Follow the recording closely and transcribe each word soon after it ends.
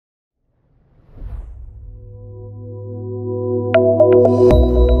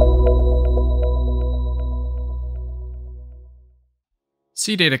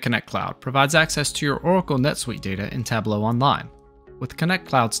CData Connect Cloud provides access to your Oracle NetSuite data in Tableau Online. With Connect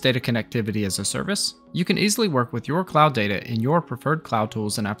Cloud's data connectivity as a service, you can easily work with your cloud data in your preferred cloud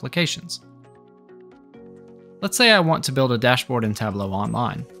tools and applications. Let's say I want to build a dashboard in Tableau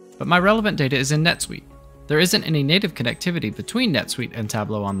Online, but my relevant data is in NetSuite. There isn't any native connectivity between NetSuite and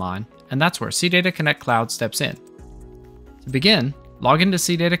Tableau Online, and that's where CData Connect Cloud steps in. To begin, log into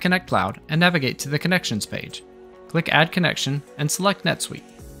CData Connect Cloud and navigate to the Connections page. Click Add Connection and select NetSuite.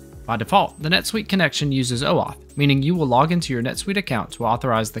 By default, the NetSuite connection uses OAuth, meaning you will log into your NetSuite account to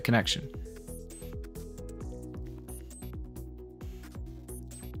authorize the connection.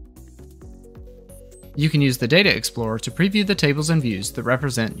 You can use the Data Explorer to preview the tables and views that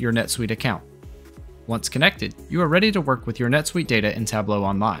represent your NetSuite account. Once connected, you are ready to work with your NetSuite data in Tableau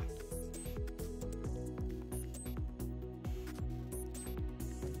Online.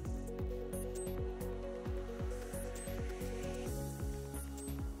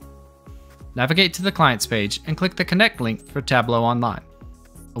 Navigate to the Clients page and click the Connect link for Tableau Online.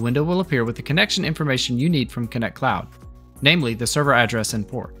 A window will appear with the connection information you need from Connect Cloud, namely the server address and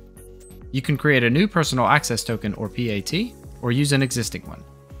port. You can create a new Personal Access Token or PAT, or use an existing one.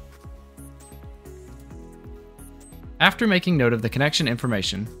 After making note of the connection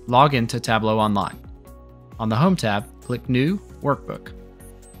information, log into Tableau Online. On the Home tab, click New Workbook.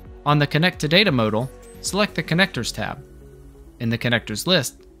 On the Connect to Data modal, select the Connectors tab. In the Connectors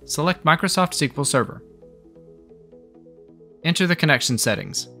list, select Microsoft SQL Server. Enter the connection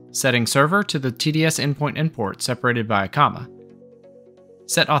settings, setting server to the TDS endpoint and port separated by a comma.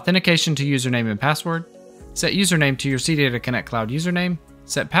 Set authentication to username and password. Set username to your CData Connect Cloud username.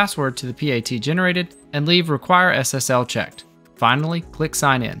 Set password to the PAT generated, and leave Require SSL checked. Finally, click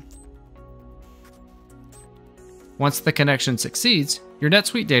Sign In. Once the connection succeeds, your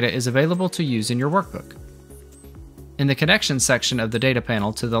NetSuite data is available to use in your workbook. In the Connections section of the data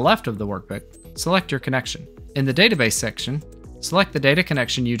panel to the left of the workbook, select your connection. In the Database section, select the data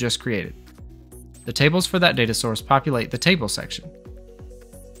connection you just created. The tables for that data source populate the Table section.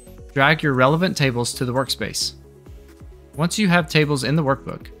 Drag your relevant tables to the workspace. Once you have tables in the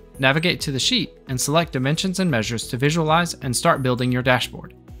workbook, navigate to the sheet and select Dimensions and Measures to visualize and start building your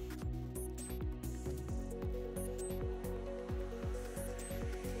dashboard.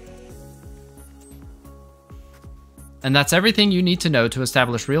 And that's everything you need to know to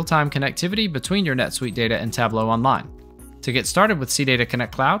establish real-time connectivity between your NetSuite data and Tableau Online. To get started with CData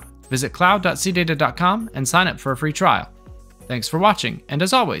Connect Cloud, visit cloud.cdata.com and sign up for a free trial. Thanks for watching, and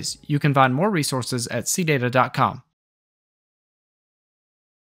as always, you can find more resources at cdata.com.